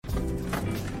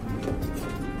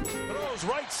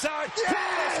Throws right side.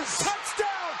 Yes!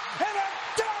 Touchdown and a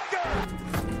dagger.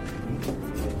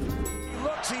 He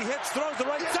looks, he hits, throws the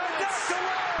right side. Knocked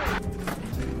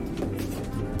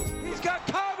away. He's got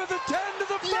Cobb at the 10 to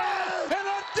the 5 and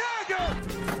a dagger.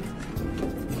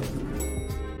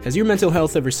 Has your mental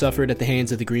health ever suffered at the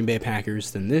hands of the Green Bay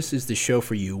Packers? Then this is the show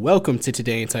for you. Welcome to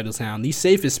Today in Titletown, the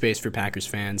safest space for Packers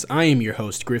fans. I am your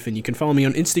host, Griffin. You can follow me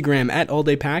on Instagram at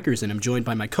AllDayPackers, and I'm joined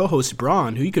by my co-host,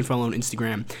 Braun, who you can follow on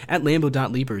Instagram at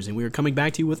Lambo.Leapers. And we are coming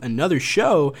back to you with another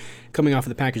show coming off of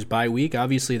the Packers bye week.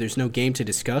 Obviously, there's no game to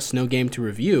discuss, no game to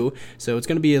review, so it's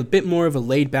going to be a bit more of a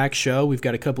laid-back show. We've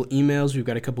got a couple emails, we've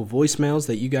got a couple voicemails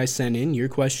that you guys send in, your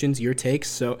questions, your takes,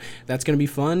 so that's going to be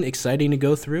fun, exciting to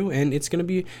go through, and it's going to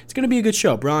be a good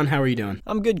show. Braun, how are you doing?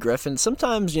 I'm good, Griffin.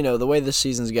 Sometimes, the way this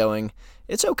season's going,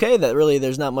 it's okay that really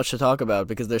there's not much to talk about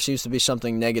because there seems to be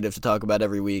something negative to talk about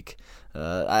every week.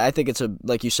 I think it's,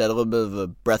 like you said, a little bit of a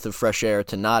breath of fresh air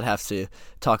to not have to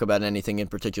talk about anything in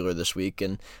particular this week.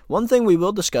 And one thing we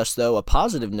will discuss, though, a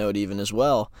positive note even as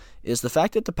well, is the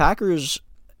fact that the Packers,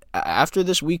 after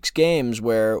this week's games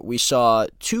where we saw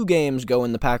 2 games go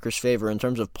in the Packers' favor in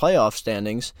terms of playoff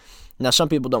standings. Now, some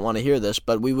people don't want to hear this,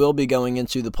 but we will be going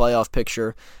into the playoff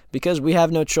picture because we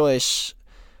have no choice.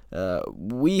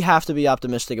 We have to be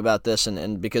optimistic about this,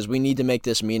 and because we need to make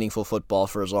this meaningful football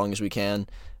for as long as we can,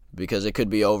 because it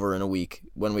could be over in a week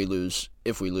when we lose,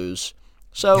 if we lose.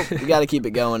 So we got to keep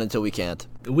it going until we can't.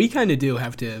 We kind of do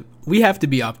have to. We have to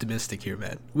be optimistic here,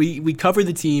 man. We cover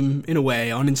the team in a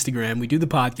way on Instagram. We do the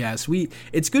podcast.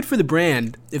 It's good for the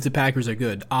brand if the Packers are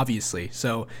good, obviously.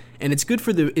 So, and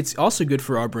it's also good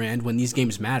for our brand when these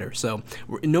games matter. So,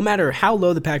 no matter how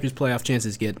low the Packers' playoff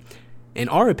chances get, in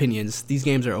our opinions, these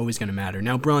games are always going to matter.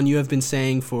 Now, Braun, you have been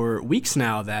saying for weeks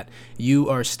now that you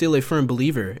are still a firm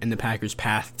believer in the Packers'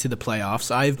 path to the playoffs.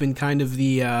 I've been kind of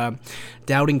the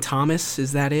doubting Thomas.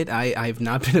 Is that it? I've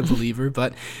not been a believer,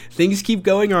 but things keep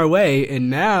going our way, and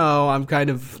now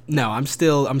I'm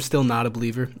still not a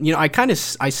believer.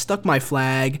 I stuck my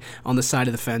flag on the side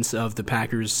of the fence of the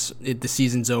Packers. The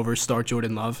season's over. Start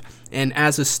Jordan Love, and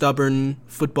as a stubborn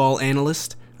football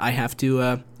analyst, I have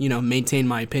to, maintain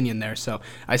my opinion there. So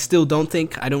I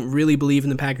don't really believe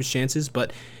in the Packers' chances,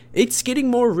 but it's getting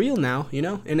more real now,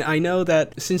 And I know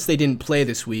that since they didn't play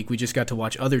this week, we just got to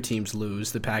watch other teams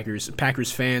lose. The Packers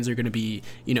fans are going to be,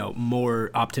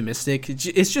 more optimistic.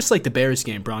 It's just like the Bears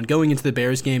game, Braun. Going into the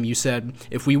Bears game, you said,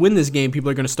 if we win this game, people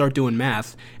are going to start doing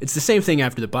math. It's the same thing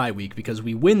after the bye week, because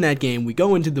we win that game, we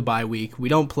go into the bye week, we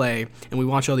don't play, and we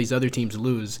watch all these other teams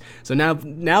lose. So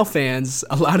now fans,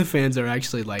 a lot of fans are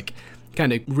actually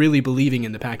kind of really believing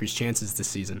in the Packers' chances this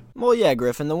season. Well, yeah,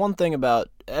 Griffin, the one thing about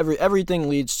everything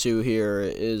leads to here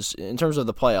is, in terms of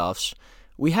the playoffs,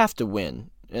 we have to win.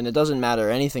 And it doesn't matter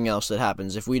anything else that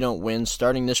happens. If we don't win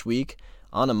starting this week,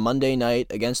 on a Monday night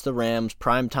against the Rams,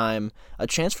 primetime, a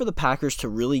chance for the Packers to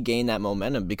really gain that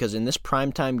momentum, because in this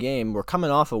primetime game, we're coming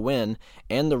off a win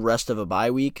and the rest of a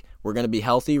bye week. We're going to be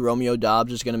healthy. Romeo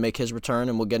Doubs is going to make his return,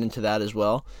 and we'll get into that as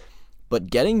well. But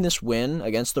getting this win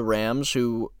against the Rams,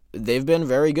 who they've been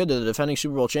very good, to the defending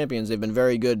Super Bowl champions. They've been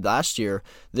very good last year.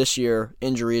 This year,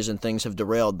 injuries and things have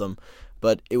derailed them.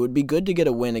 But it would be good to get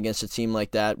a win against a team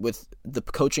like that with the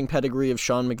coaching pedigree of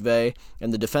Sean McVay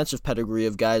and the defensive pedigree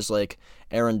of guys like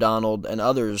Aaron Donald and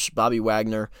others, Bobby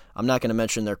Wagner. I'm not going to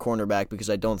mention their cornerback because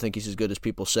I don't think he's as good as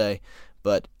people say.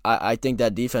 But I think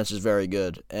that defense is very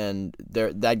good. And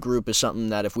that group is something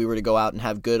that if we were to go out and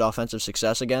have good offensive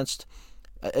success against,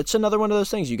 it's another one of those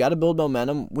things. You got to build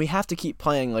momentum. We have to keep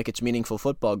playing like it's meaningful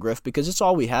football, Griff, because it's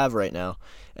all we have right now.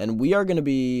 And we are going to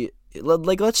be,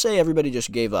 let's say everybody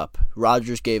just gave up.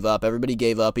 Rodgers gave up. Everybody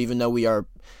gave up, even though we are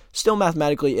still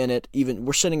mathematically in it. Even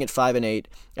we're sitting at 5-8.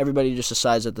 Everybody just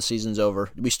decides that the season's over.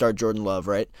 We start Jordan Love,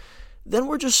 right? Then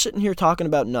we're just sitting here talking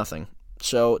about nothing.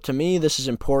 So to me, this is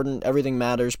important. Everything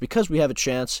matters because we have a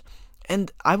chance.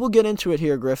 And I will get into it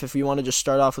here, Griff, if you want to just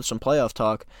start off with some playoff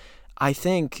talk. I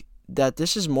think that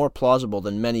this is more plausible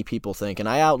than many people think. And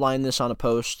I outlined this on a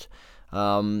post,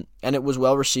 and it was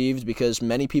well received because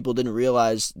many people didn't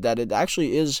realize that it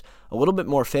actually is a little bit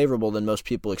more favorable than most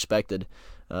people expected.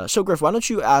 So, Griff, why don't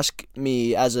you ask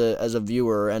me as a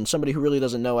viewer and somebody who really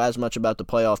doesn't know as much about the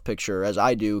playoff picture as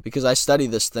I do, because I study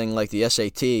this thing like the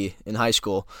SAT in high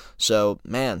school. So,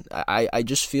 man, I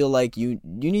just feel like you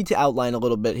need to outline a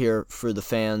little bit here for the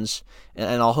fans,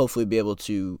 and I'll hopefully be able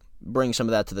to bring some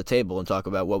of that to the table and talk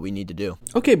about what we need to do.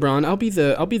 Okay, Braun, I'll be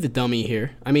the dummy here.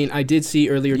 I mean, I did see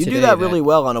earlier today. You do that really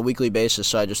well on a weekly basis,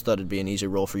 so I just thought it'd be an easy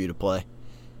role for you to play.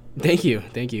 Thank you.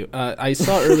 I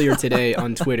saw earlier today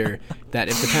on Twitter that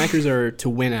if the Packers are to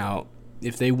win out,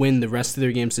 if they win the rest of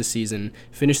their games this season,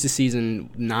 finish the season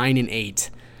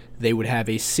 9-8, they would have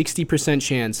a 60%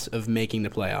 chance of making the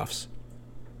playoffs.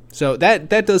 So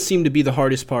that does seem to be the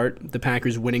hardest part, the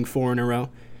Packers winning 4 in a row.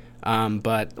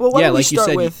 But yeah, like you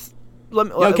said.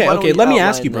 Let me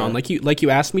ask you, Braun. Like you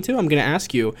asked me to, I'm going to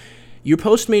ask you. Your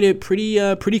post made it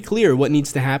pretty clear what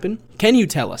needs to happen. Can you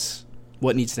tell us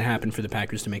what needs to happen for the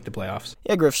Packers to make the playoffs?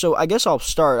 Yeah, Griff, so I guess I'll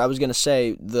start. I was going to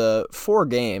say the 4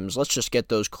 games, let's just get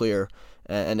those clear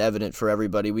and evident for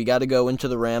everybody. We got to go into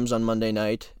the Rams on Monday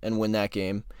night and win that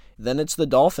game. Then it's the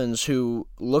Dolphins, who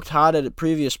looked hot at a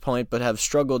previous point but have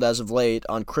struggled as of late,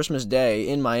 on Christmas Day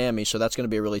in Miami, so that's going to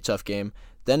be a really tough game.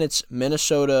 Then it's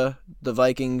Minnesota, the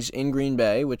Vikings in Green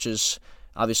Bay, which is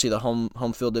obviously the home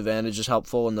field advantage is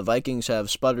helpful, and the Vikings have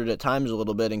sputtered at times a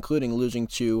little bit, including losing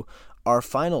to our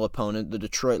final opponent, the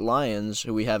Detroit Lions,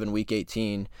 who we have in Week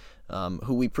 18,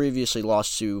 who we previously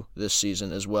lost to this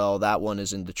season as well. That one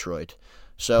is in Detroit.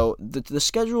 So the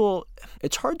schedule,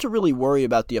 it's hard to really worry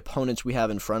about the opponents we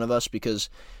have in front of us, because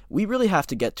we really have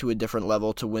to get to a different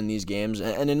level to win these games.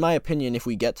 And in my opinion, if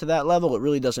we get to that level, it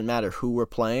really doesn't matter who we're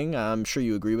playing. I'm sure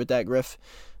you agree with that, Griff.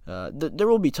 There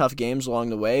will be tough games along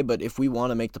the way, but if we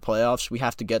want to make the playoffs, we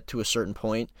have to get to a certain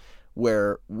point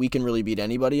where we can really beat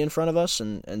anybody in front of us,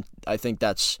 and I think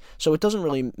that's... So it doesn't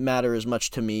really matter as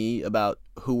much to me about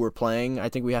who we're playing. I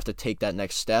think we have to take that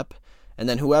next step, and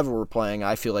then whoever we're playing,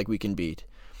 I feel like we can beat.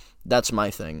 That's my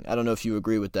thing. I don't know if you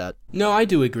agree with that. No, I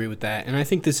do agree with that, and I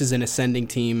think this is an ascending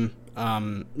team.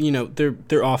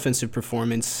 Their offensive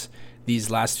performance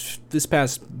this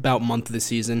past about month of the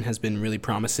season has been really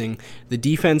promising. The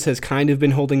defense has kind of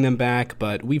been holding them back,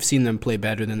 but we've seen them play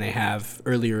better than they have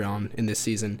earlier on in this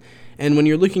season. And when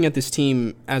you're looking at this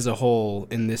team as a whole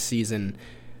in this season,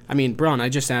 I mean, Braun, I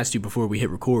just asked you before we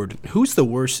hit record, who's the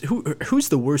worst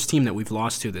team that we've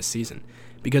lost to this season?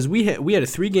 Because we had a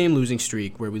 3-game losing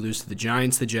streak where we lose to the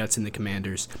Giants, the Jets, and the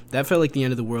Commanders. That felt like the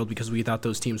end of the world because we thought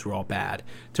those teams were all bad.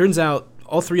 Turns out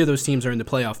all 3 of those teams are in the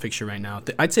playoff picture right now.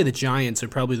 I'd say the Giants are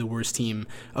probably the worst team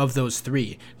of those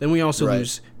 3. Then we also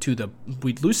lose to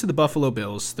the Buffalo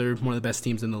Bills. They're one of the best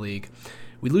teams in the league.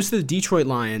 We lose to the Detroit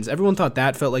Lions. Everyone thought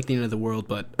that felt like the end of the world,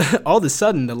 but all of a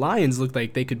sudden the Lions looked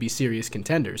like they could be serious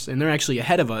contenders, and they're actually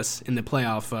ahead of us in the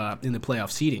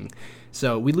playoff seeding.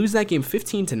 So we lose that game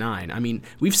 15-9. I mean,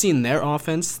 we've seen their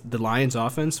offense, the Lions'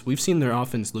 offense. We've seen their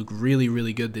offense look really,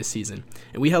 really good this season,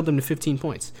 and we held them to 15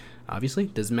 points. Obviously,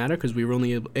 doesn't matter because we were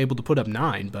only able to put up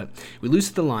 9, but we lose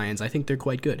to the Lions. I think they're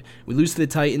quite good. We lose to the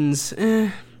Titans.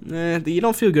 You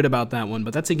don't feel good about that one,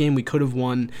 but that's a game we could have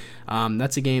won.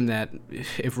 That's a game that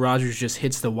if Rodgers just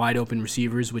hits the wide open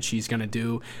receivers, which he's going to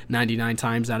do 99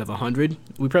 times out of 100,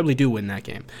 we probably do win that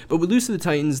game. But we lose to the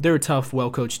Titans. They're a tough,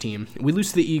 well-coached team. We lose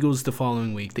to the Eagles the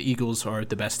following week. The Eagles are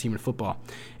the best team in football.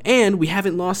 And we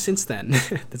haven't lost since then.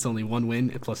 That's only 1 win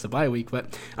plus the bye week.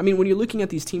 But, I mean, when you're looking at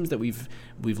these teams that we've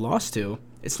lost to,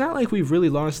 it's not like we've really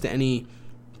lost to any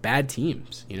bad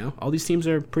teams, you know? All these teams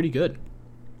are pretty good.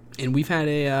 And we've had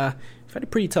a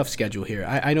pretty tough schedule here.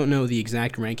 I don't know the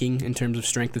exact ranking in terms of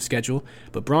strength of schedule,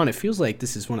 but Braun, it feels like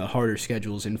this is one of the harder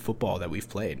schedules in football that we've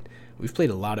played. We've played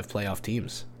a lot of playoff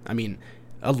teams. I mean,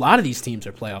 a lot of these teams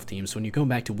are playoff teams. When you go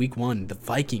back to week 1, the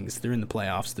Vikings, they're in the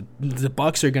playoffs. The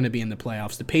Bucks are going to be in the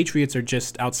playoffs. The Patriots are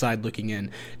just outside looking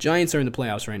in. Giants are in the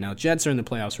playoffs right now. Jets are in the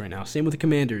playoffs right now. Same with the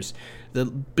Commanders. The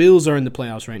Bills are in the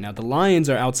playoffs right now. The Lions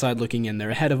are outside looking in. They're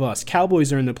ahead of us.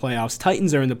 Cowboys are in the playoffs.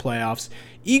 Titans are in the playoffs.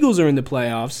 Eagles are in the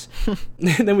playoffs.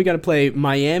 Then we got to play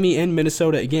Miami and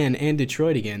Minnesota again and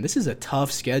Detroit again. This is a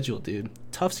tough schedule, dude.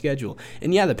 Tough schedule.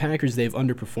 And yeah, the Packers, they've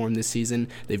underperformed this season.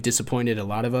 They've disappointed a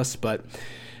lot of us, but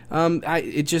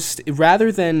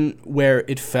rather than where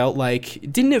it felt like,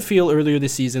 didn't it feel earlier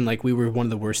this season like we were one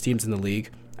of the worst teams in the league?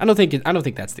 I don't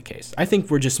think that's the case. I think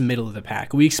we're just middle of the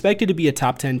pack. We expected to be a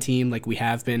top 10 team like we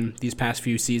have been these past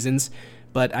few seasons,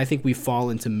 but I think we fall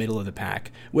into middle of the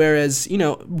pack. Whereas,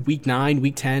 week 9,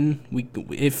 week 10,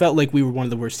 it felt like we were one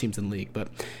of the worst teams in the league. But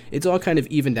it's all kind of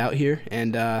evened out here,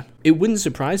 and it wouldn't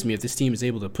surprise me if this team is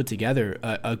able to put together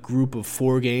a group of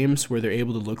 4 games where they're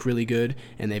able to look really good,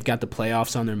 and they've got the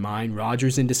playoffs on their mind.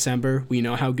 Rodgers in December, we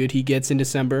know how good he gets in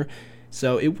December.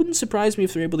 So it wouldn't surprise me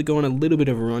if they're able to go on a little bit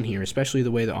of a run here, especially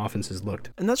the way the offense has looked.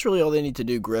 And that's really all they need to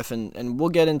do, Griff, and we'll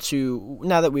get into,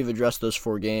 now that we've addressed those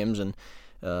 4 games, and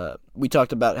we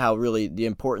talked about how really the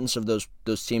importance of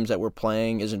those teams that we're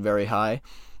playing isn't very high.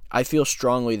 I feel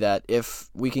strongly that if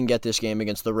we can get this game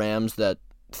against the Rams, that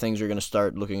things are going to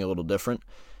start looking a little different.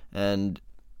 And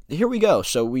here we go.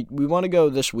 So we want to go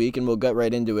this week, and we'll get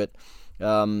right into it.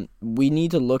 We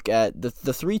need to look at the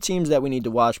 3 teams that we need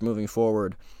to watch moving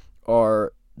forward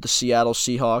are the Seattle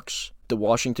Seahawks, the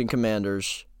Washington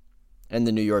Commanders, and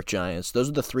the New York Giants. Those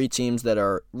are the three teams that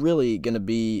are really going to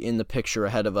be in the picture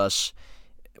ahead of us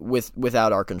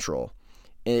without our control.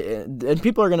 And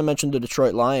people are going to mention the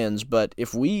Detroit Lions, but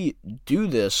if we do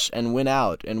this and win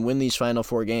out and win these final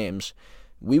 4 games,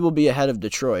 we will be ahead of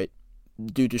Detroit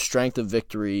due to strength of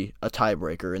victory, a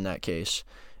tiebreaker in that case.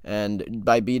 And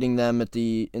by beating them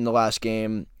in the last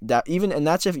game, even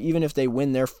if they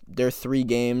win their 3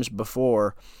 games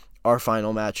before our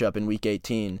final matchup in Week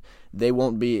 18, they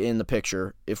won't be in the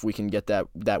picture if we can get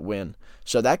that win.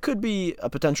 So that could be a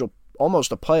potential,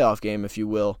 almost a playoff game, if you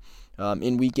will,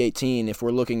 in Week 18. If we're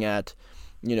looking at,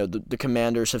 the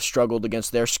Commanders have struggled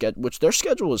against their schedule, which their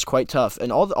schedule is quite tough,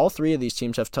 and all 3 of these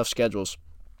teams have tough schedules.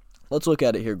 Let's look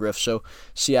at it here, Griff. So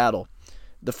Seattle.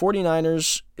 The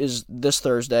 49ers is this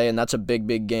Thursday, and that's a big,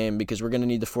 big game because we're going to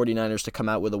need the 49ers to come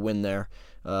out with a win there,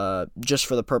 just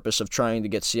for the purpose of trying to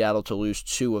get Seattle to lose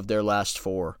 2 of their last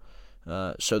 4.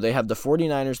 So they have the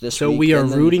 49ers this week. So we are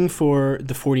rooting for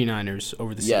the 49ers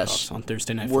over the Seahawks on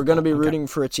Thursday Night Football. We're going to be rooting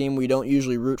for a team we don't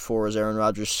usually root for, as Aaron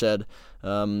Rodgers said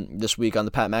this week on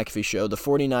the Pat McAfee Show. The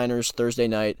 49ers, Thursday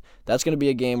night, that's going to be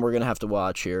a game we're going to have to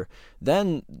watch here.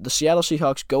 Then the Seattle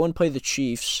Seahawks go and play the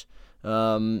Chiefs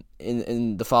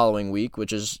in the following week,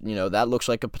 which is, that looks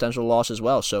like a potential loss as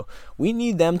well. So we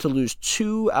need them to lose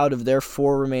 2 out of their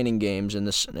 4 remaining games in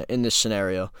this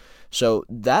scenario. So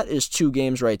that is 2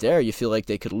 games right there you feel like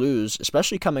they could lose,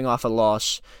 especially coming off a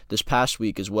loss this past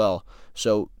week as well.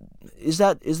 So is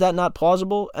that not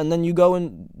plausible? And then you go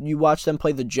and you watch them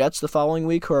play the Jets the following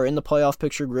week, who are in the playoff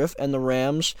picture, Griff, and the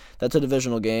Rams. That's a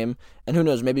divisional game. And who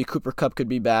knows, maybe Cooper Kupp could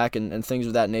be back and things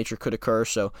of that nature could occur.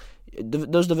 So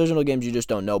those divisional games you just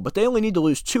don't know. But they only need to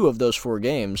lose 2 of those 4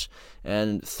 games,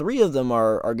 and 3 of them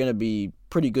are going to be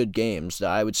pretty good games.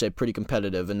 I would say pretty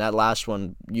competitive, and that last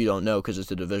one you don't know because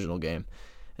it's a divisional game.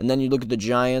 And then you look at the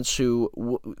Giants, who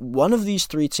one of these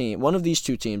 2 teams,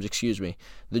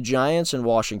 the Giants and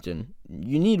Washington.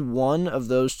 You need one of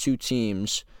those 2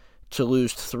 teams to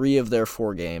lose 3 of their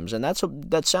 4 games, and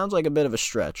that sounds like a bit of a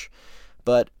stretch.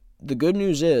 But the good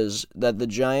news is that the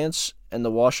Giants and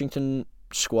the Washington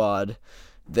squad,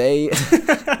 they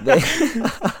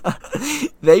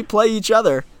they play each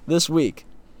other this week.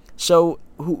 So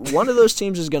one of those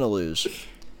teams is going to lose,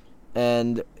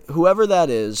 and whoever that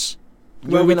is,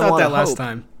 well, we thought that last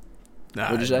time.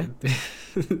 What'd you say?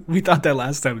 We thought that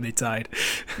last time they tied.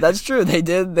 That's true. They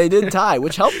did tie,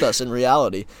 which helped us in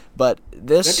reality. But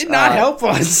that did not help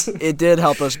us. It did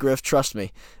help us, Griff. Trust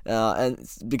me, and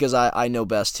because I know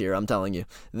best here, I'm telling you.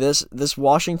 This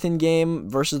Washington game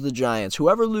versus the Giants,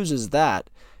 whoever loses that,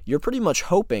 you're pretty much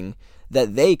hoping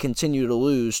that they continue to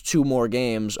lose 2 more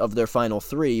games of their final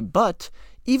 3. But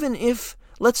even if,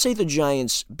 let's say, the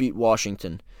Giants beat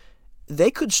Washington, they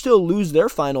could still lose their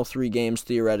final 3 games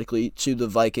theoretically to the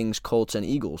Vikings, Colts, and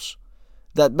Eagles.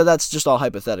 But that's just all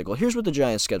hypothetical. Here's what the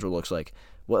Giants' schedule looks like.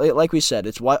 Well, like we said,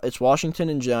 it's Washington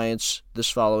and Giants this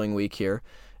following week here,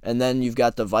 and then you've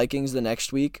got the Vikings the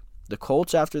next week, the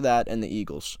Colts after that, and the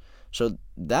Eagles. So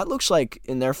that looks like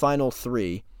in their final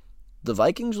 3, the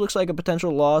Vikings looks like a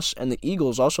potential loss, and the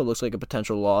Eagles also looks like a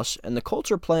potential loss, and the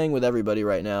Colts are playing with everybody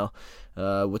right now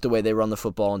with the way they run the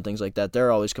football and things like that.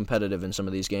 They're always competitive in some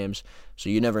of these games, so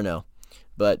you never know.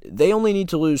 But they only need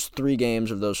to lose 3 games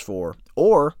of those 4,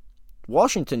 or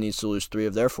Washington needs to lose 3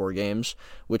 of their 4 games,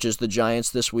 which is the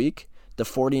Giants this week, the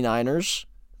 49ers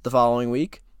the following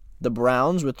week, the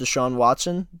Browns with Deshaun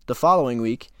Watson the following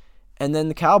week, and then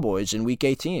the Cowboys in Week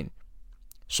 18.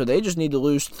 So they just need to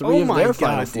lose 3 of their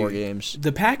final 4 games.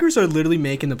 The Packers are literally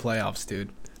making the playoffs, dude.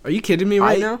 Are you kidding me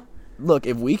right now? Look,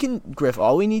 if we can, Griff,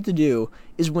 all we need to do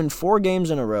is win 4 games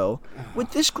in a row.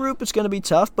 With this group, it's going to be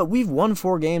tough, but we've won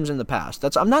 4 games in the past.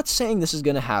 I'm not saying this is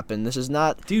going to happen. This is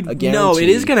not a guarantee. No, it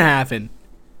is going to happen.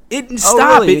 It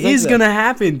is going to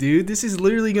happen, dude. This is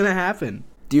literally going to happen.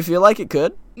 Do you feel like it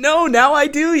could? No, now I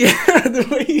do, yeah.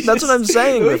 That's what I'm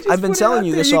saying, Griff. I've been telling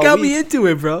you this all week. You got me into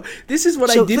it, bro. This is what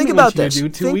I didn't want you to do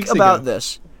 2 weeks ago. Think about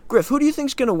this. Griff, who do you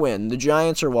think's going to win, the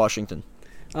Giants or Washington?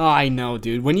 Oh, I know,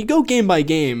 dude. When you go game by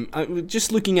game,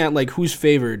 just looking at like who's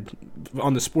favored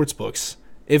on the sports books,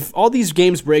 if all these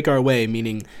games break our way,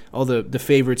 meaning all the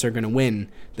favorites are going to win,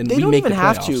 then we make the playoffs.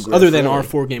 Have to, Griff, other than our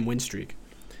 4-game win streak.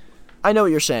 I know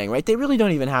what you're saying, right? They really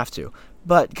don't even have to.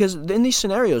 But because in these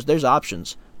scenarios, there's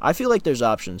options. I feel like there's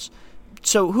options.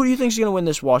 So who do you think is going to win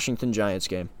this Washington Giants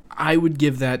game? I would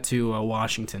give that to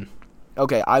Washington.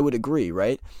 Okay, I would agree,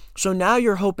 right? So now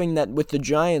you're hoping that with the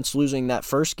Giants losing that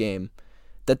first game,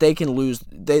 that they can lose.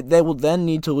 They will then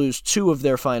need to lose 2 of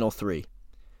their final 3.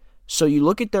 So you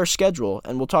look at their schedule,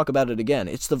 and we'll talk about it again.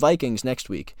 It's the Vikings next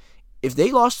week. if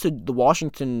they lost to the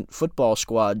Washington football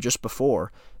squad just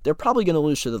before, they're probably going to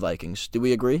lose to the Vikings. Do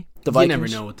we agree? The Vikings? You never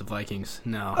know with the Vikings.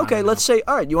 No. Okay, let's say,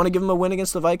 all right, you want to give them a win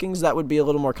against the Vikings? That would be a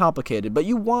little more complicated. But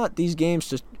you want these games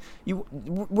to,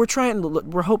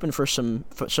 we're hoping for some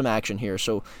action here.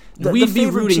 So we'd be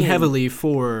rooting heavily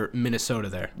for Minnesota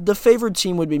there. The favored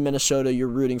team would be Minnesota. You're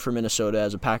rooting for Minnesota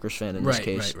as a Packers fan in this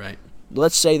case. Right.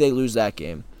 Let's say they lose that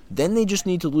game. Then they just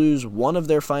need to lose one of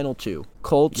their final two.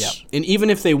 Colts. Yeah. And even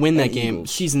if they win that game,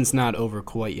 Eagles. Season's not over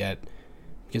quite yet.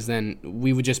 Because then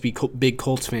we would just be big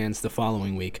Colts fans the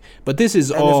following week. But this is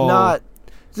all... If not,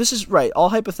 this is right, all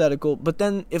hypothetical. But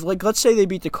then, if let's say they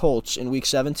beat the Colts in Week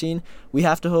 17, we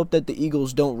have to hope that the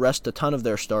Eagles don't rest a ton of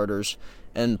their starters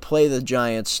and play the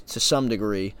Giants to some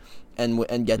degree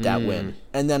and get that win.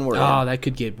 And then we're in. Oh, that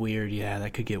could get weird. Yeah,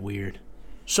 that could get weird.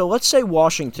 So let's say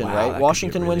Washington, Wow, right? that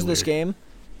Washington could get really wins this weird. game.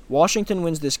 Washington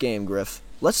wins this game, Griff.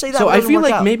 Let's say that So I doesn't feel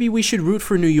work like out. maybe we should root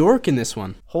for New York in this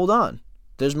one. Hold on.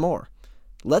 There's more.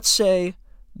 Let's say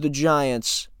the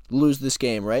Giants lose this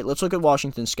game, right? Let's look at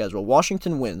Washington's schedule.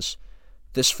 Washington wins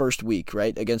this first week,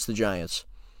 right, against the Giants.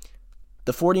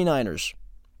 The 49ers,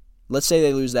 let's say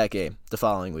they lose that game the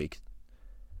following week.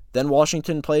 Then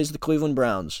Washington plays the Cleveland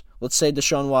Browns. Let's say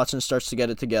Deshaun Watson starts to get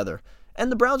it together.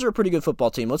 And the Browns are a pretty good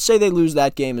football team. Let's say they lose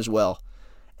that game as well.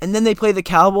 And then they play the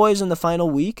Cowboys in the final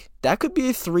week. That could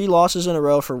be 3 losses in a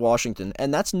row for Washington,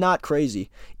 and that's not crazy,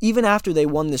 even after they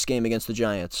won this game against the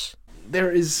Giants.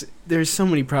 There's so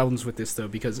many problems with this, though,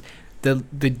 because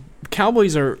the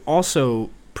Cowboys are also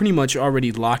pretty much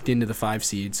already locked into the 5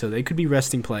 seed, so they could be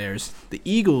resting players. The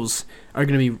Eagles are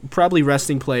going to be probably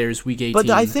resting players Week 18 But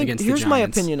I think, against the here's Giants. my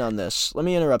opinion on this. Let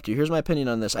me interrupt you. Here's my opinion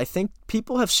on this. I think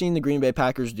people have seen the Green Bay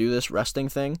Packers do this resting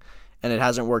thing, and it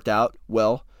hasn't worked out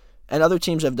well. And other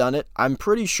teams have done it. I'm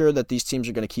pretty sure that these teams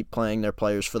are going to keep playing their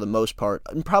players for the most part,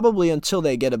 and probably until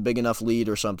they get a big enough lead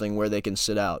or something where they can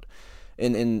sit out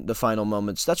in the final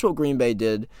moments. That's what Green Bay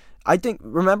did. I think,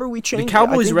 remember we changed... The Cowboys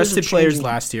I think there's a rested players change-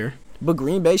 last year. But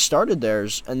Green Bay started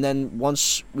theirs, and then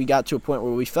once we got to a point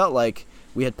where we felt like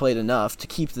we had played enough to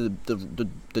keep the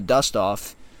dust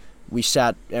off, we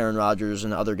sat Aaron Rodgers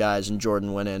and other guys, and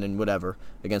Jordan went in and whatever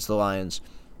against the Lions.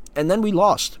 And then we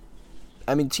lost.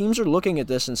 I mean, teams are looking at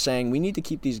this and saying, we need to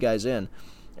keep these guys in.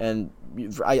 And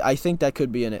I think that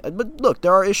could be in it. But look,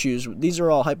 there are issues. These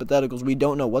are all hypotheticals. We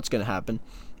don't know what's going to happen.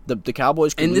 The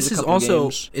Cowboys could And lose this a is couple also,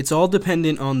 games. it's all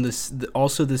dependent on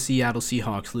also the Seattle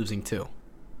Seahawks losing too.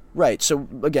 Right, so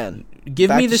again, Give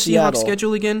back me to the Seattle. Seahawks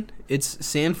schedule again. It's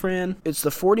San Fran. It's the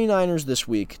 49ers this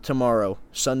week, tomorrow,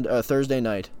 Thursday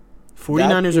night.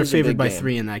 49ers are is a favored big by game.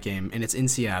 3 in that game, and it's in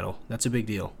Seattle. That's a big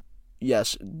deal.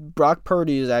 Yes, Brock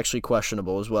Purdy is actually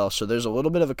questionable as well, so there's a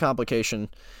little bit of a complication.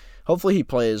 Hopefully he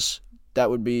plays. That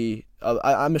would be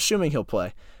I'm assuming he'll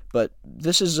play. But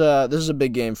this is a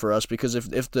big game for us because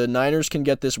if the Niners can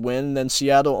get this win, then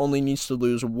Seattle only needs to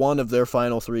lose one of their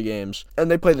final 3 games,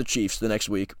 and they play the Chiefs the next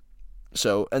week.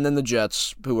 So, and then the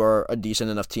Jets, who are a decent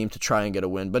enough team to try and get a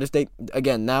win. But if they,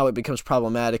 again, now it becomes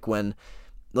problematic when,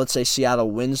 let's say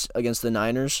Seattle wins against the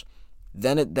Niners,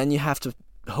 then you have to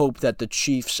hope that the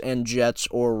Chiefs and Jets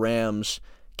or Rams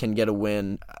can get a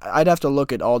win. I'd have to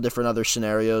look at all different other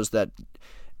scenarios that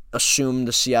assume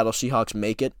the Seattle Seahawks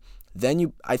make it.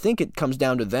 I think it comes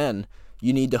down to then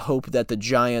you need to hope that the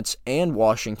Giants and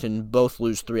Washington both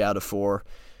lose 3 out of 4,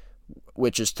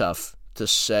 which is tough to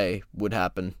say would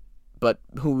happen. But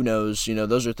who knows?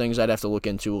 Those are things I'd have to look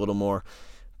into a little more.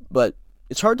 But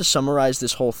it's hard to summarize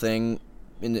this whole thing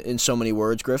in so many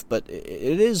words, Griff, but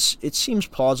it seems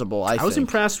plausible, I think. I was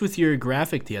impressed with your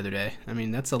graphic the other day. I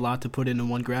mean, that's a lot to put into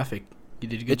one graphic. You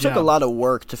did a good job. It took a lot of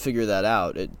work to figure that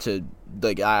out.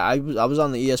 I was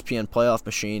on the ESPN playoff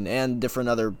machine and different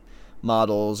other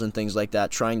models and things like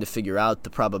that, trying to figure out the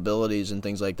probabilities and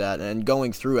things like that, and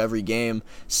going through every game,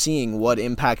 seeing what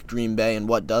impacts Green Bay and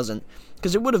what doesn't.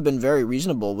 Because it would have been very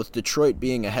reasonable with Detroit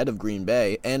being ahead of Green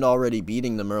Bay and already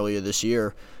beating them earlier this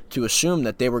year to assume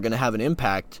that they were going to have an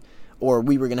impact or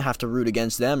we were going to have to root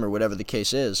against them or whatever the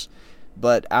case is.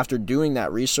 But after doing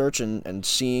that research and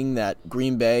seeing that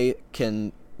Green Bay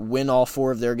can win all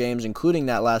 4 of their games, including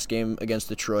that last game against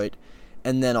Detroit,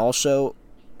 and then also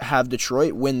have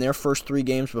Detroit win their first 3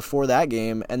 games before that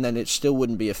game, and then it still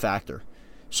wouldn't be a factor.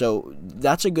 So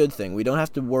that's a good thing. We don't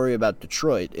have to worry about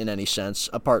Detroit in any sense,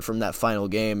 apart from that final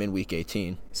game in Week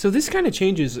 18. So this kind of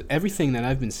changes everything that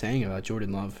I've been saying about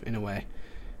Jordan Love in a way,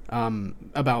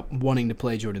 about wanting to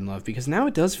play Jordan Love, because now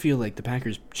it does feel like the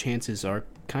Packers' chances are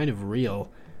kind of real.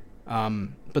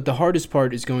 But the hardest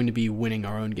part is going to be winning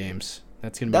our own games.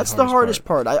 That's going to be the hardest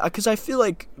part. Because I feel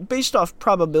like based off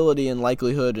probability and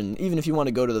likelihood, and even if you want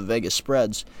to go to the Vegas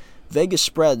spreads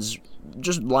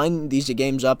just line these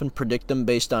games up and predict them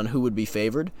based on who would be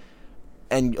favored,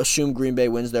 and assume Green Bay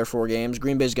wins their 4 games,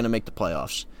 Green Bay's going to make the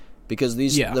playoffs. Because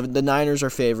the Niners are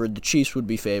favored, the Chiefs would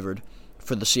be favored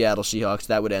for the Seattle Seahawks.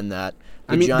 That would end that.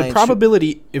 The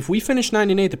probability, if we finish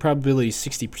 9-8, the probability is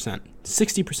 60%.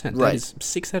 60%. Right. That is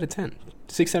 6 out of 10.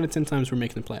 6 out of 10 times we're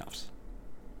making the playoffs.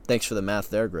 Thanks for the math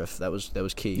there, Griff. That was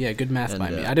key. Yeah, good math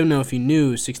by me. I don't know if you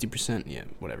knew 60%. Yeah,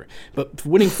 whatever. But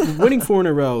winning 4 in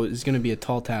a row is going to be a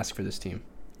tall task for this team.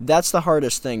 That's the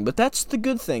hardest thing, but that's the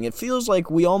good thing. It feels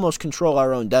like we almost control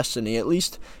our own destiny. At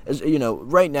least,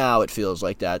 right now it feels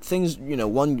like that. Things,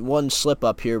 one slip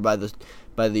up here by the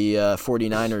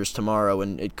 49ers tomorrow,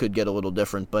 and it could get a little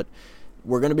different. But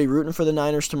we're going to be rooting for the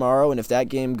Niners tomorrow, and if that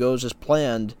game goes as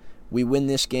planned, we win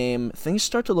this game, things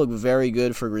start to look very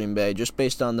good for Green Bay, just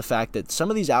based on the fact that some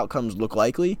of these outcomes look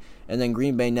likely, and then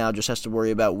Green Bay now just has to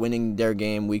worry about winning their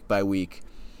game week by week.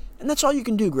 And that's all you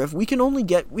can do, Griff. We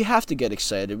have to get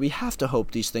excited. We have to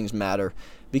hope these things matter,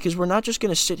 because we're not just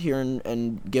going to sit here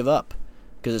and give up,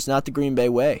 because it's not the Green Bay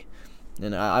way.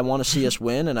 And I want to see us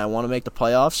win, and I want to make the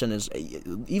playoffs,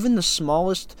 and even the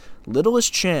smallest,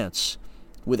 littlest chance,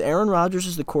 with Aaron Rodgers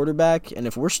as the quarterback, and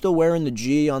if we're still wearing the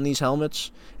G on these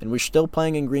helmets, and we're still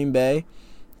playing in Green Bay,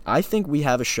 I think we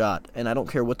have a shot. And I don't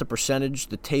care what the percentage,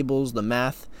 the tables, the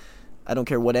math, I don't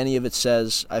care what any of it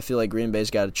says. I feel like Green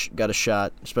Bay's got a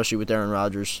shot, especially with Aaron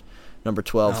Rodgers, number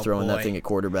 12, throwing that thing at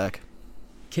quarterback.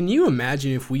 Can you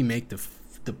imagine if we make the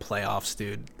playoffs,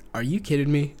 dude? Are you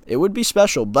kidding me? It would be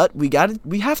special, but we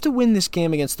have to win this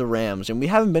game against the Rams, and we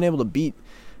haven't been able to beat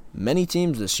many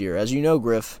teams this year, as you know,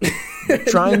 Griff.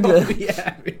 Trying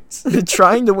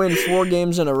to win 4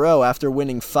 games in a row after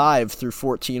winning 5 through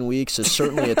 14 weeks is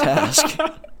certainly a task.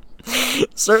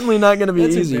 Certainly not going to be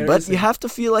easy, but you have to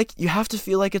feel like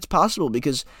it's possible,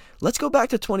 because let's go back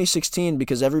to 2016,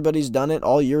 because everybody's done it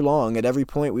all year long. At every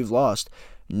point we've lost.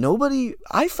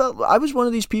 I was one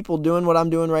of these people doing what I'm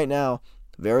doing right now,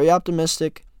 very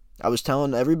optimistic. I was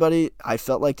telling everybody I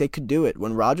felt like they could do it.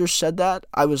 When Rodgers said that,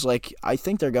 I was like, I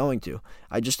think they're going to.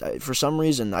 For some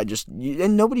reason,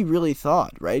 and nobody really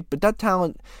thought, right? But that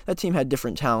team had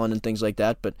different talent and things like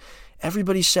that, but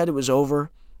everybody said it was over.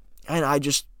 And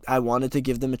I wanted to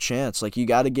give them a chance. Like, you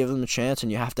got to give them a chance,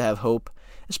 and you have to have hope,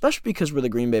 especially because we're the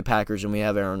Green Bay Packers and we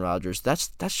have Aaron Rodgers. That's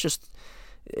just,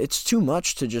 it's too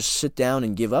much to just sit down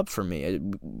and give up for me.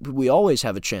 We always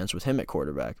have a chance with him at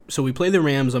quarterback. So we play the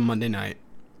Rams on Monday night.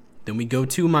 Then we go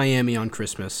to Miami on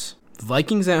Christmas.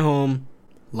 Vikings at home,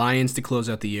 Lions to close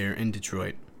out the year in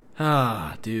Detroit.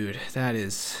 Dude, that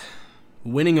is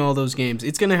winning all those games.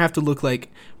 We're going to have to look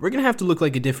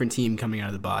like a different team coming out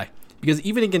of the bye. Because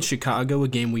even against Chicago, a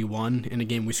game we won, and a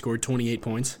game we scored 28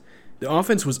 points, the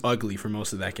offense was ugly for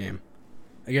most of that game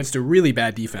against a really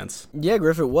bad defense. Yeah,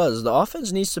 Griff, it was. The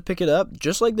offense needs to pick it up,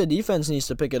 just like the defense needs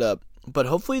to pick it up. But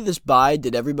hopefully this bye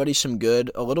did everybody some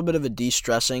good, a little bit of a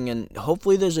de-stressing, and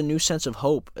hopefully there's a new sense of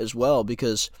hope as well,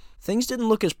 because things didn't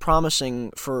look as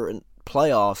promising for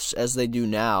playoffs as they do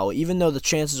now, even though the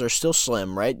chances are still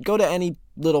slim, right? Go to any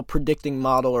little predicting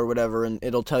model or whatever, and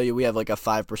it'll tell you we have like a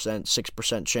 5%,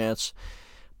 6% chance.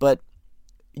 But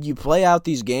you play out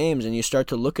these games and you start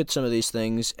to look at some of these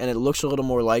things, and it looks a little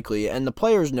more likely. And the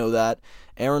players know that.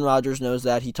 Aaron Rodgers knows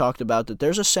that. He talked about that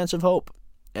there's a sense of hope,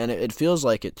 and it feels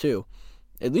like it too.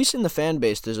 At least in the fan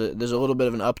base, there's a little bit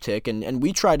of an uptick, and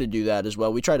we try to do that as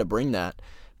well. We try to bring that.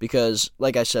 Because,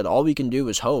 like I said, all we can do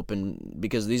is hope, and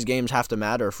because these games have to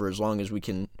matter for as long as we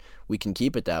can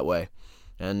keep it that way.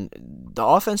 And the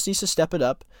offense needs to step it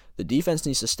up. The defense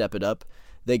needs to step it up.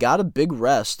 They got a big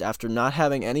rest after not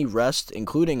having any rest,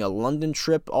 including a London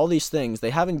trip, all these things. They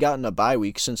haven't gotten a bye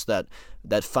week since that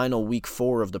final week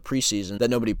 4 of the preseason that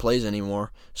nobody plays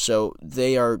anymore. So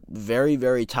they are very,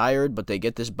 very tired, but they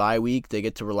get this bye week. They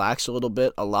get to relax a little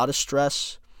bit. A lot of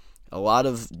stress, a lot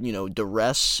of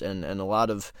duress, and a lot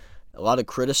of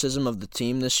criticism of the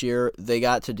team this year. They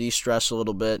got to de-stress a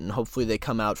little bit, and hopefully they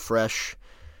come out fresh,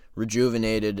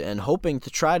 rejuvenated, and hoping to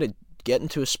try to get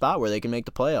into a spot where they can make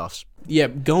the playoffs. Yeah,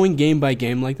 going game by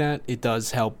game like that, it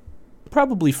does help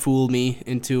probably fool me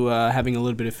into having a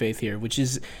little bit of faith here, which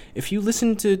is, if you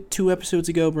listened to 2 episodes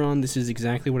ago, Braun, this is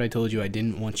exactly what I told you I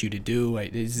didn't want you to do.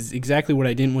 This is exactly what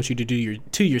I didn't want you to do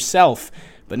to yourself,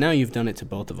 but now you've done it to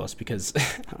both of us, because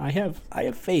I have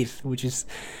faith, which is,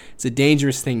 it's a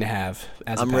dangerous thing to have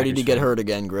as a Packers ready to get fan. hurt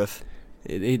again, Griff.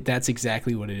 That's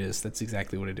exactly what it is. That's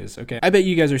exactly what it is. Okay, I bet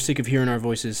you guys are sick of hearing our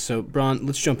voices, so Braun,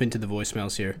 let's jump into the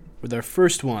voicemails here with our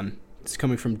first one. It's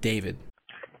coming from David.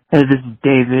 Hey, this is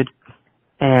David,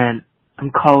 and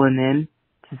I'm calling in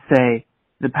to say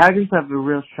the Packers have a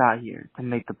real shot here to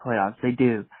make the playoffs. They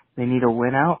do. They need a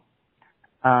win out.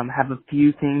 have a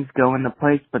few things go into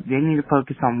place, but they need to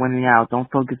focus on winning out.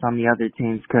 Don't focus on the other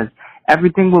teams because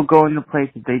everything will go into place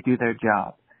if they do their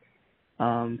job.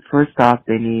 First off,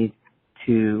 they need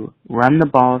to run the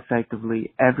ball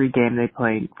effectively every game they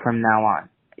play from now on,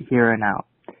 here and out.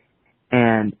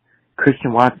 And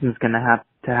Christian Watson's going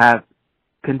to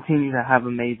continue to have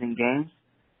amazing games,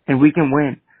 and we can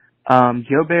win.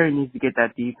 Joe Barry needs to get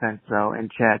that defense, though, in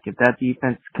check. If that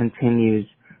defense continues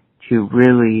to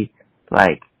really,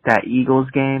 like, that Eagles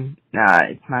game,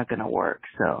 it's not going to work.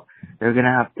 So they're going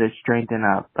to have to strengthen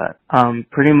up. But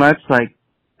pretty much, like,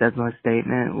 that's my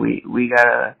statement. We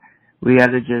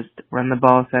gotta just run the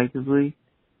ball effectively,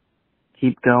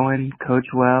 keep going, coach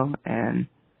well, and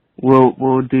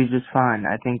we'll do just fine.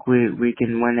 I think we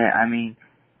can win it. I mean,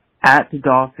 at the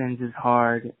Dolphins is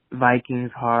hard,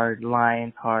 Vikings hard,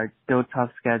 Lions hard, still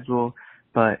tough schedule,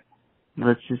 but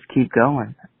let's just keep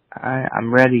going.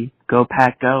 I'm ready. Go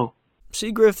Pack, go.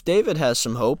 See, Griff, David has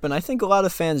some hope, and I think a lot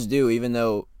of fans do, even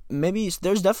though maybe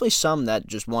there's definitely some that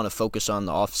just want to focus on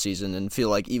the offseason and feel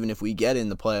like even if we get in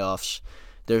the playoffs,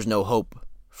 there's no hope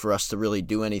for us to really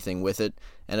do anything with it,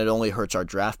 and it only hurts our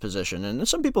draft position. And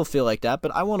some people feel like that,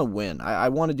 but I want to win. I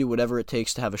want to do whatever it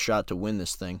takes to have a shot to win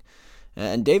this thing.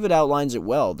 And David outlines it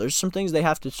well. There's some things they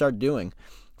have to start doing.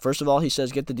 First of all, he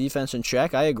says get the defense in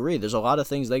check. I agree. There's a lot of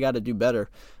things they got to do better.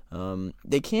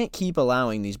 They can't keep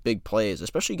allowing these big plays,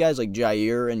 especially guys like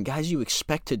Jair and guys you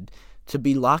expected to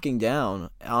be locking down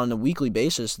on a weekly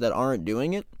basis that aren't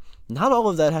doing it. Not all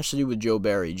of that has to do with Joe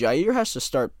Barry. Jair has to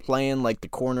start playing like the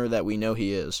corner that we know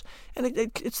he is.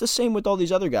 And it's the same with all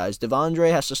these other guys.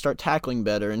 Devondre has to start tackling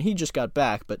better, and he just got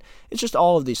back. But it's just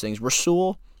all of these things.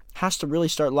 Rasul has to really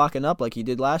start locking up like he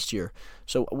did last year.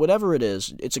 So whatever it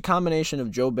is, it's a combination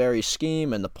of Joe Barry's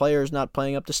scheme and the players not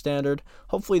playing up to standard.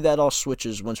 Hopefully that all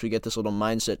switches once we get this little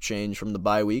mindset change from the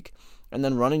bye week. And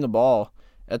then running the ball,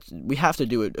 we have to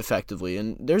do it effectively.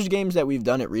 And there's games that we've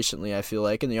done it recently, I feel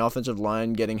like, and the offensive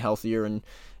line getting healthier and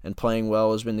playing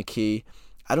well has been the key.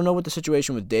 I don't know what the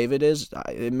situation with David is.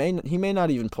 He may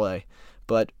not even play,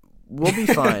 but we'll be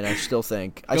fine, I still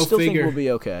think. I still think we'll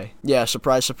be okay. Yeah,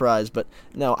 surprise, surprise. But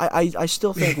no, I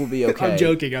still think we'll be okay. I'm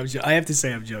joking. I have to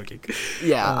say I'm joking.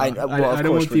 Yeah, of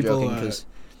course we're joking because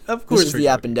of course this is the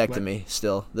appendectomy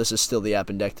still. This is still the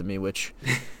appendectomy, which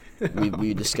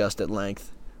we discussed at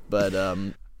length. But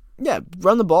yeah,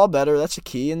 run the ball better. That's the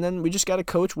key. And then we just got to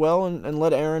coach well and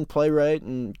let Aaron play right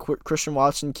and Christian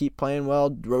Watson keep playing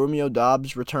well. Romeo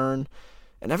Doubs return.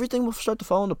 And everything will start to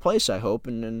fall into place, I hope.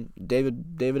 And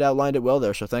David outlined it well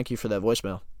there, so thank you for that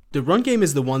voicemail. The run game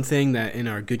is the one thing that in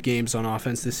our good games on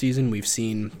offense this season, we've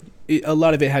seen a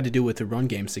lot of it had to do with the run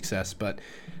game success. But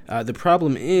the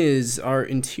problem is our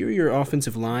interior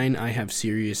offensive line I have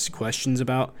serious questions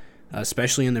about,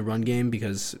 especially in the run game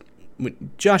because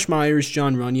Josh Myers,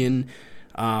 John Runyon,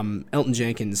 Elton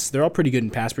Jenkins, they're all pretty good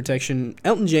in pass protection.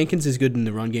 Elton Jenkins is good in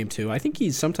the run game too. I think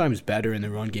he's sometimes better in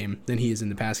the run game than he is in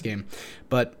the pass game.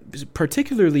 But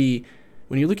particularly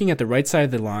when you're looking at the right side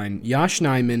of the line, Yosh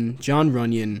Nijman, John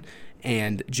Runyon,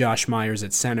 and Josh Myers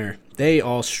at center, they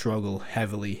all struggle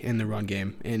heavily in the run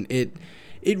game. And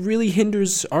it really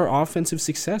hinders our offensive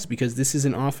success because this is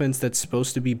an offense that's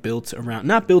supposed to be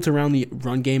not built around the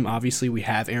run game. Obviously, we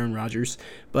have Aaron Rodgers,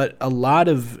 but a lot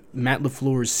of Matt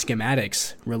LaFleur's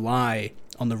schematics rely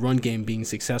on the run game being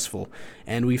successful.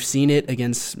 And we've seen it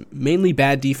against mainly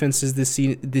bad defenses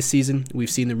this season. We've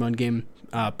seen the run game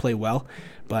play well,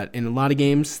 but in a lot of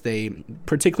games,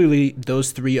 particularly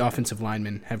those three offensive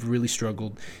linemen, have really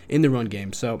struggled in the run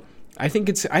game. So I think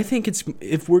it's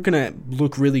if we're gonna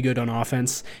look really good on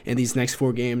offense in these next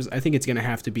 4 games, I think it's gonna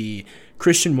have to be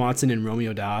Christian Watson and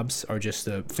Romeo Doubs are just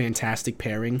a fantastic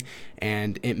pairing,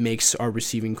 and it makes our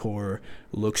receiving core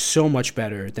look so much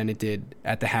better than it did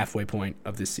at the halfway point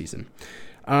of this season.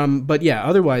 But yeah,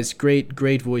 otherwise, great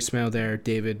voicemail there,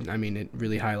 David. I mean, it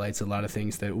really highlights a lot of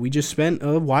things that we just spent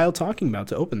a while talking about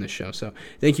to open this show. So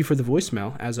thank you for the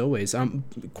voicemail, as always.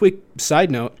 Quick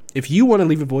side note, if you want to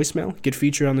leave a voicemail, get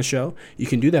featured on the show, you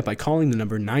can do that by calling the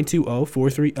number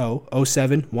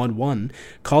 920-430-0711.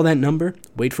 Call that number,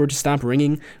 wait for it to stop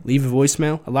ringing, leave a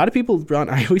voicemail. A lot of people, Ron,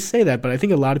 I always say that, but I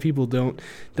think a lot of people don't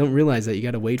realize that you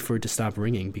got to wait for it to stop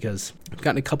ringing, because I've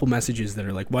gotten a couple messages that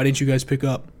are like, why didn't you guys pick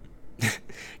up?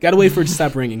 Got to wait for it to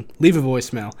stop ringing. Leave a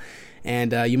voicemail,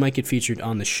 and you might get featured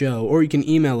on the show. Or you can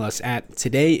email us at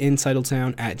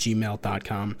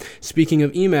todayintitletown@gmail.com. Speaking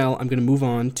of email, I'm going to move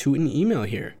on to an email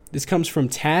here. This comes from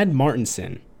Tad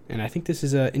Martinson, and I think this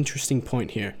is an interesting point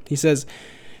here. He says,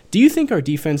 Do you think our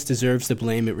defense deserves the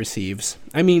blame it receives?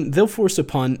 I mean, they'll force a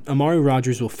punt, Amari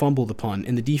Rodgers will fumble the punt,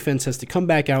 and the defense has to come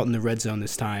back out in the red zone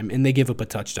this time, and they give up a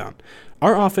touchdown.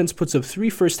 Our offense puts up 3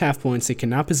 first-half points, they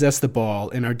cannot possess the ball,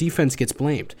 and our defense gets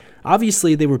blamed.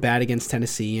 Obviously, they were bad against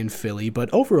Tennessee and Philly, but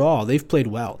overall, they've played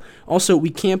well. Also, we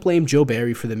can't blame Joe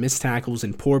Barry for the missed tackles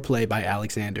and poor play by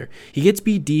Alexander. He gets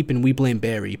beat deep, and we blame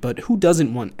Barry, but who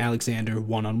doesn't want Alexander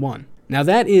one-on-one? Now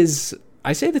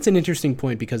I say that's an interesting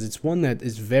point because it's one that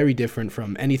is very different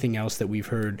from anything else that we've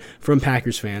heard from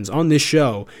Packers fans on this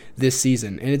show this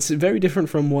season, and it's very different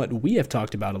from what we have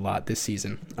talked about a lot this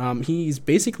season. He's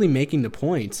basically making the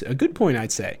point, a good point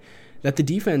I'd say, that the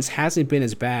defense hasn't been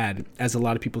as bad as a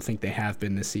lot of people think they have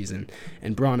been this season.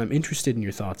 And Braun, I'm interested in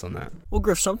your thoughts on that. Well,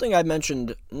 Griff, something I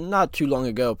mentioned not too long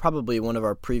ago, probably one of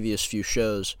our previous few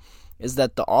shows, is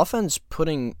that the offense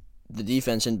putting the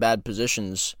defense in bad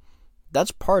positions,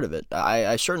 that's part of it.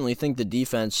 I certainly think the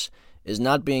defense is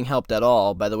not being helped at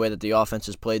all by the way that the offense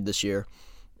has played this year.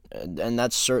 And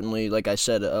that's certainly, like I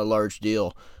said, a large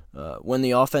deal. When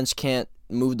the offense can't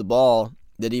move the ball,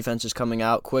 the defense is coming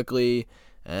out quickly,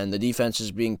 and the defense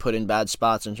is being put in bad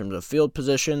spots in terms of field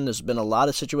position. There's been a lot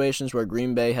of situations where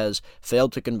Green Bay has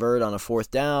failed to convert on a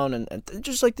 4th down, and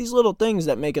just like these little things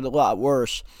that make it a lot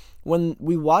worse. When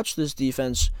we watch this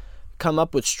defense come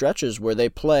up with stretches where they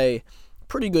play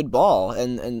pretty good ball,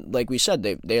 and like we said,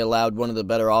 they allowed one of the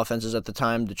better offenses at the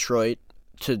time, Detroit,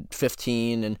 to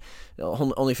 15 and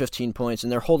only 15 points,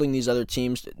 and they're holding these other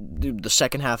teams. The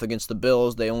second half against the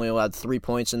Bills, they only allowed 3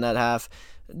 points in that half.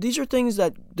 These are things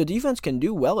that the defense can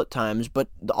do well at times, but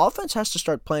the offense has to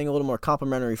start playing a little more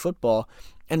complementary football,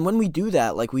 and when we do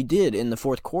that, like we did in the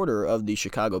 4th quarter of the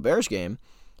Chicago Bears game,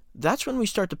 that's when we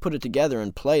start to put it together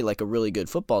and play like a really good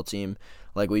football team,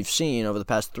 like we've seen over the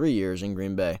past 3 years in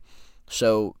Green Bay.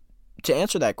 So to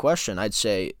answer that question, I'd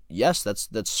say yes, that's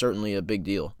certainly a big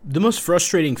deal. The most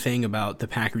frustrating thing about the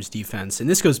Packers defense, and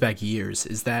this goes back years,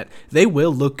 is that they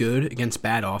will look good against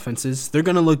bad offenses. They're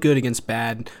going to look good against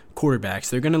bad quarterbacks.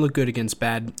 They're going to look good against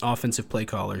bad offensive play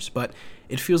callers. But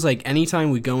it feels like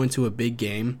anytime we go into a big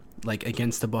game, like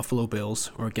against the Buffalo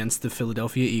Bills or against the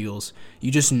Philadelphia Eagles,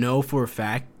 you just know for a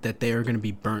fact that they are going to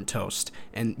be burnt toast.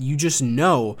 And you just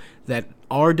know that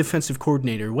our defensive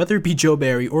coordinator, whether it be Joe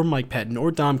Barry or Mike Pettin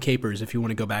or Dom Capers, if you want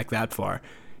to go back that far,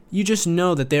 you just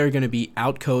know that they are going to be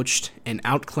outcoached and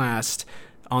outclassed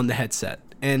on the headset.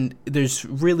 And there's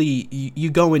really,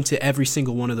 you go into every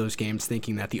single one of those games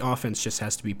thinking that the offense just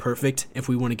has to be perfect if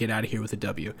we want to get out of here with a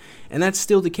W. And that's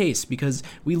still the case because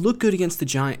we look good against the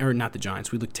Giants, or not the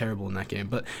Giants, we looked terrible in that game,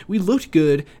 but we looked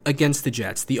good against the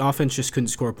Jets. The offense just couldn't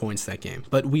score points that game.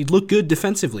 But we looked good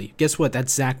defensively. Guess what?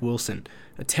 That's Zach Wilson,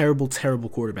 a terrible, terrible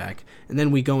quarterback. And then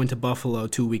we go into Buffalo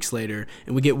 2 weeks later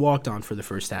and we get walked on for the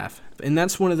first half. And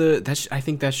that's I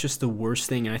think that's just the worst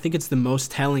thing. And I think it's the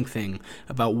most telling thing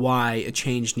about why a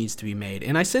change needs to be made.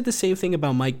 And I said the same thing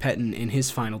about Mike Pettin in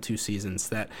his final 2 seasons,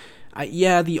 that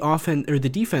the offense or the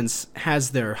defense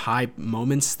has their high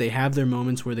moments. They have their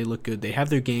moments where they look good. They have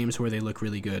their games where they look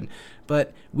really good.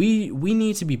 But we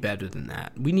need to be better than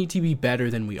that. We need to be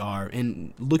better than we are.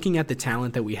 And looking at the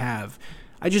talent that we have,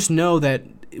 I just know that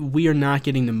we are not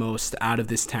getting the most out of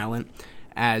this talent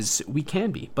as we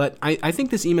can be. But I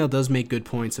think this email does make good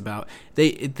points about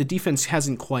the defense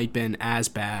hasn't quite been as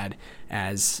bad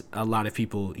as a lot of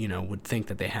people, would think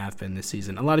that they have been this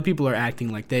season. A lot of people are acting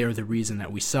like they are the reason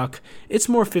that we suck. It's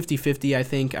more 50-50, I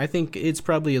think. I think it's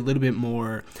probably a little bit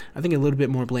more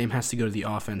blame has to go to the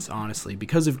offense, honestly,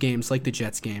 because of games like the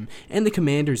Jets game and the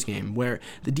Commanders game, where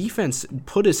the defense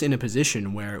put us in a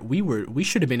position where we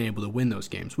should have been able to win those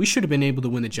games. We should have been able to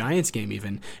win the Giants game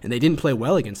even, and they didn't play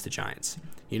well against the Giants.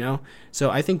 So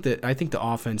I think the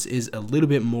offense is a little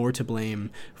bit more to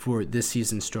blame for this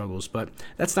season's struggles, but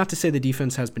that's not to say the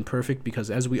defense has been perfect, because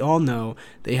as we all know,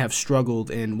 they have struggled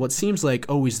in what seems like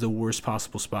always the worst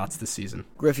possible spots this season.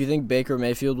 Griff, you think Baker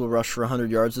Mayfield will rush for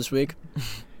 100 yards this week?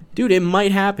 Dude, it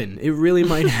might happen. It really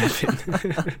might happen.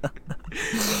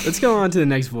 Let's go on to the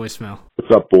next voicemail.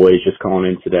 What's up, boys? Just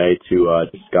calling in today to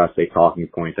discuss a talking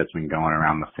point that's been going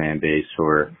around the fan base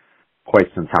for quite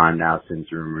some time now,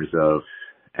 since rumors of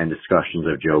and discussions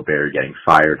of Joe Barry getting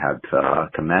fired have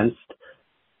commenced.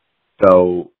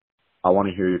 So I want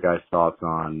to hear your guys' thoughts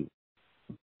on,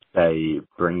 say,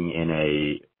 bringing in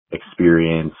a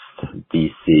experienced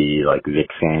DC like Vic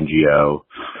Fangio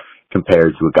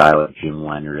compared to a guy like Jim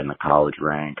Leonard in the college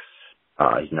ranks.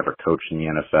 He's never coached in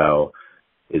the NFL,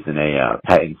 is in a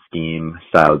Pettin scheme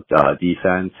style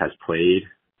defense, has played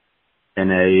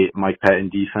in a Mike Pettin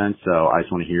defense. So I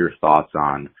just want to hear your thoughts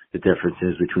on the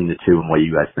differences between the two and what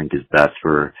you guys think is best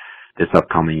for this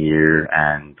upcoming year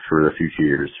and for the future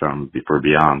years for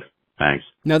beyond. Thanks.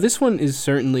 Now, this one is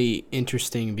certainly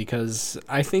interesting because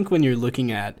I think when you look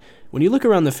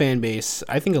around the fan base,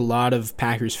 I think a lot of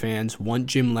Packers fans want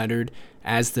Jim Leonhard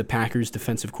as the Packers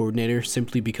defensive coordinator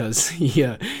simply because he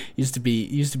used to be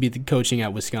the coaching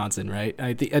at Wisconsin, right?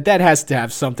 I think that has to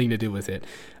have something to do with it.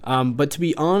 But to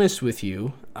be honest with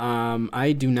you,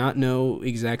 I do not know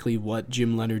exactly what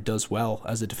Jim Leonhard does well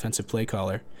as a defensive play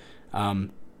caller.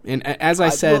 And as I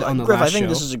said on the Griff, last I think show,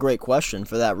 this is a great question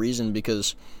for that reason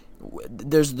because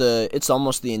it's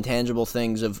almost the intangible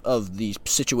things of these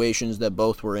situations that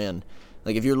both were in.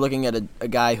 Like if you're looking at a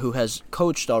guy who has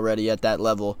coached already at that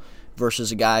level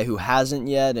versus a guy who hasn't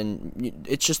yet, and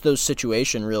it's just those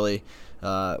situation really.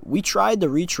 We tried the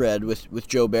retread with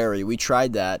Joe Barry. We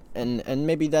tried that, and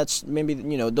maybe those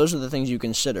are the things you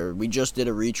consider. We just did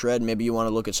a retread. Maybe you want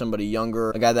to look at somebody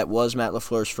younger, a guy that was Matt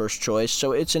LaFleur's first choice.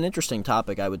 So it's an interesting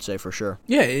topic, I would say, for sure.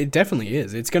 Yeah, it definitely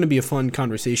is. It's going to be a fun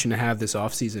conversation to have this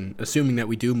offseason, assuming that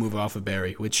we do move off of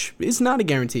Barry, which is not a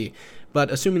guarantee. But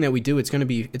assuming that we do, it's gonna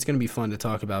be fun to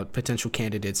talk about potential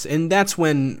candidates, and that's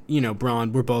when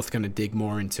Braun, we're both gonna dig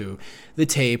more into the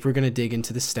tape. We're gonna dig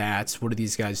into the stats. What do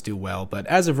these guys do well? But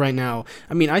as of right now,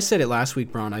 I mean, I said it last week,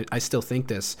 Braun. I still think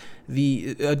this.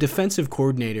 A defensive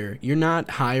coordinator, you're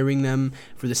not hiring them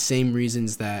for the same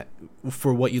reasons that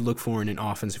for what you look for in an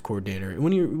offensive coordinator.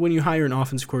 When you hire an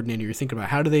offensive coordinator, you're thinking about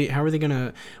how are they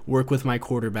gonna work with my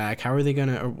quarterback? Are we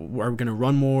gonna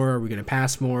run more? Are we gonna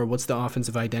pass more? What's the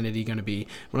offensive identity gonna be?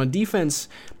 But on defense,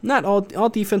 not all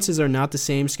defenses are not the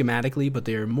same schematically, but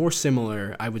they're more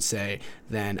similar, I would say,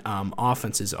 than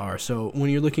offenses are. So when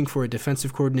you're looking for a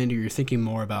defensive coordinator, you're thinking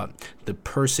more about the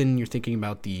person. You're thinking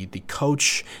about the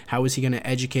coach. How is he going to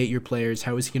educate your players?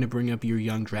 How is he going to bring up your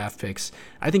young draft picks?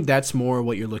 I think that's more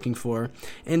what you're looking for.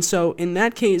 And so in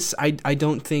that case, I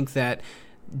don't think that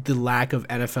the lack of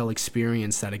NFL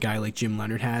experience that a guy like Jim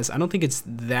Leonhard has, I don't think it's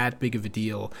that big of a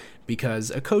deal because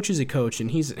a coach is a coach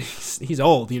and he's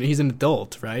old, he's an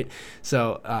adult, right?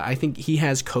 So I think he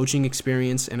has coaching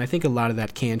experience, and I think a lot of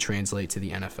that can translate to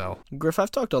the NFL. Griff,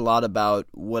 I've talked a lot about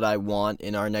what I want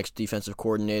in our next defensive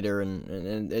coordinator,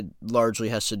 and it largely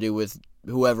has to do with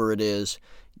whoever it is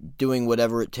doing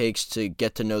whatever it takes to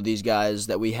get to know these guys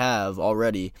that we have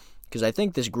already, because I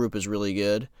think this group is really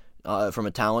good from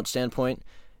a talent standpoint.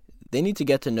 They need to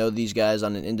get to know these guys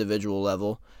on an individual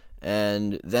level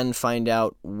and then find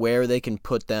out where they can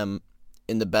put them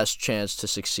in the best chance to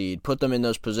succeed, put them in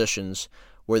those positions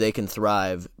where they can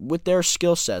thrive with their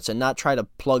skill sets and not try to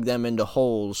plug them into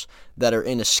holes that are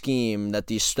in a scheme that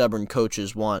these stubborn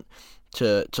coaches want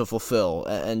to fulfill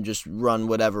and just run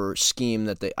whatever scheme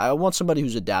that I want somebody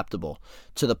who's adaptable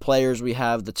to the players we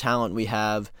have, the talent we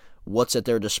have, what's at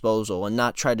their disposal, and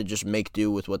not try to just make do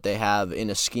with what they have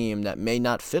in a scheme that may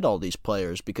not fit all these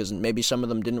players because maybe some of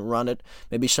them didn't run it,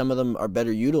 maybe some of them are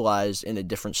better utilized in a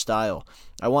different style.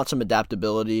 I want some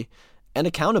adaptability, and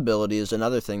accountability is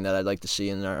another thing that I'd like to see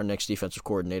in our next defensive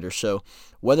coordinator. So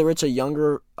whether it's a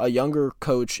younger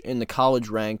coach in the college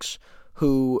ranks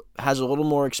who has a little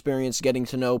more experience getting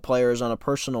to know players on a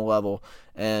personal level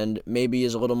and maybe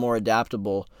is a little more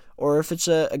adaptable, or if it's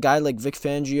a guy like Vic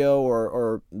Fangio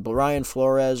or Brian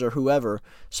Flores or whoever,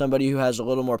 somebody who has a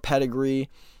little more pedigree,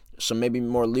 some maybe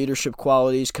more leadership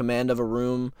qualities, command of a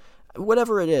room,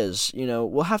 whatever it is,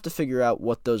 we'll have to figure out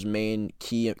what those main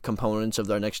key components of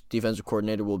our next defensive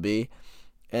coordinator will be.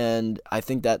 And I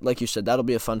think that, like you said, that'll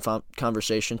be a fun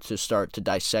conversation to start to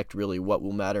dissect really what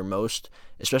will matter most,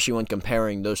 especially when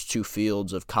comparing those two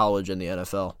fields of college and the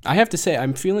NFL. I have to say,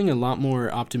 I'm feeling a lot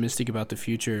more optimistic about the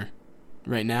future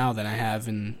right now than I have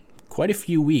in quite a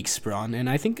few weeks, Braun, and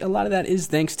I think a lot of that is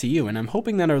thanks to you, and I'm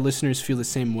hoping that our listeners feel the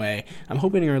same way. I'm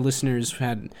hoping our listeners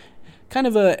had kind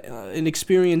of an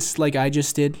experience like I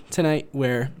just did tonight,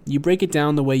 where you break it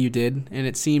down the way you did, and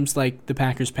it seems like the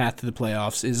Packers' path to the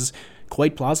playoffs is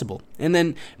quite plausible. And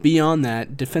then beyond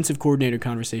that, defensive coordinator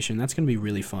conversation, that's going to be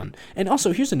really fun. And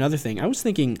also, here's another thing.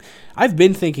 I've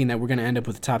been thinking that we're going to end up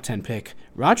with a top 10 pick.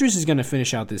 Rodgers is going to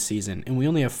finish out this season, and we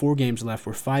only have 4 games left.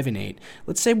 We're 5-8.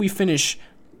 Let's say we finish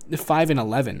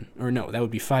 5-11, or no, that would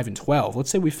be 5-12. Let's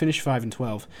say we finish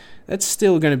 5-12. That's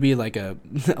still going to be like a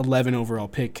 11 overall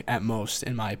pick at most,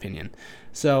 in my opinion.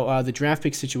 So the draft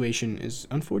pick situation is,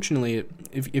 unfortunately,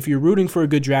 if you're rooting for a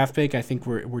good draft pick, I think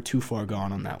we're too far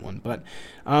gone on that one. But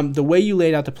the way you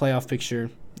laid out the playoff picture,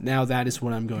 Now that is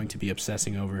what I'm going to be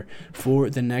obsessing over for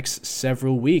the next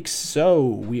several weeks. So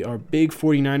we are big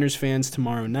 49ers fans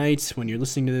tomorrow night. When you're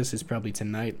listening to this, it's probably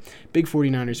tonight. Big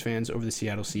 49ers fans over the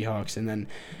Seattle Seahawks. And then,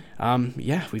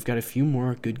 we've got a few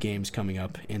more good games coming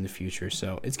up in the future.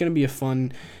 So it's going to be a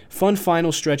fun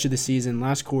final stretch of the season,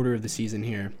 last quarter of the season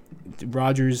here.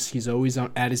 Rodgers, he's always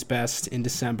at his best in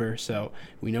December, so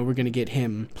we know we're going to get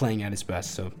him playing at his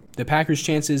best. So the Packers'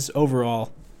 chances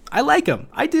overall, I like them.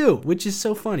 I do, which is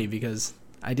so funny because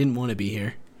I didn't want to be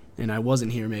here, and I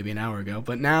wasn't here maybe an hour ago,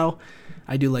 but now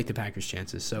I do like the Packers'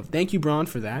 chances. So thank you, Braun,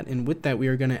 for that, and with that, we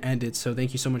are going to end it. So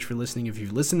thank you so much for listening. If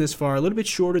you've listened this far, a little bit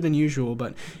shorter than usual,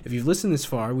 but if you've listened this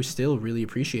far, we still really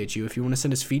appreciate you. If you want to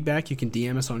send us feedback, you can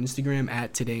DM us on Instagram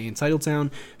at Today in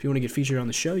Titletown. If you want to get featured on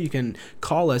the show, you can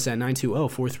call us at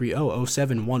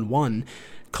 920-430-0711.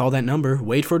 Call that number,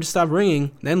 wait for it to stop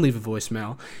ringing, then leave a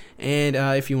voicemail. And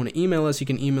if you want to email us, you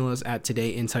can email us at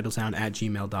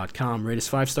todayintitletown@gmail.com. Rate us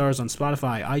 5 stars on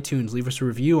Spotify, iTunes. Leave us a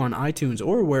review on iTunes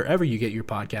or wherever you get your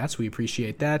podcasts. We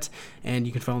appreciate that. And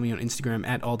you can follow me on Instagram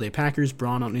at AllDayPackers,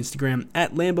 Braun on Instagram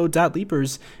at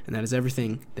Lambo.Leapers. And that is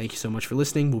everything. Thank you so much for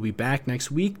listening. We'll be back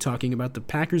next week talking about the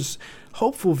Packers'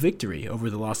 hopeful victory over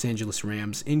the Los Angeles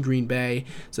Rams in Green Bay.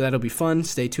 So that'll be fun.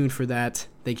 Stay tuned for that.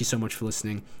 Thank you so much for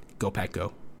listening. Go Pack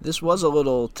Go. This was a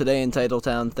little Today in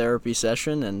Titletown therapy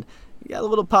session, and you got a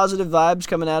little positive vibes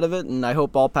coming out of it, and I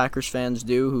hope all Packers fans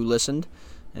do who listened,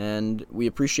 and we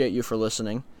appreciate you for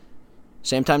listening.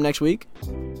 Same time next week.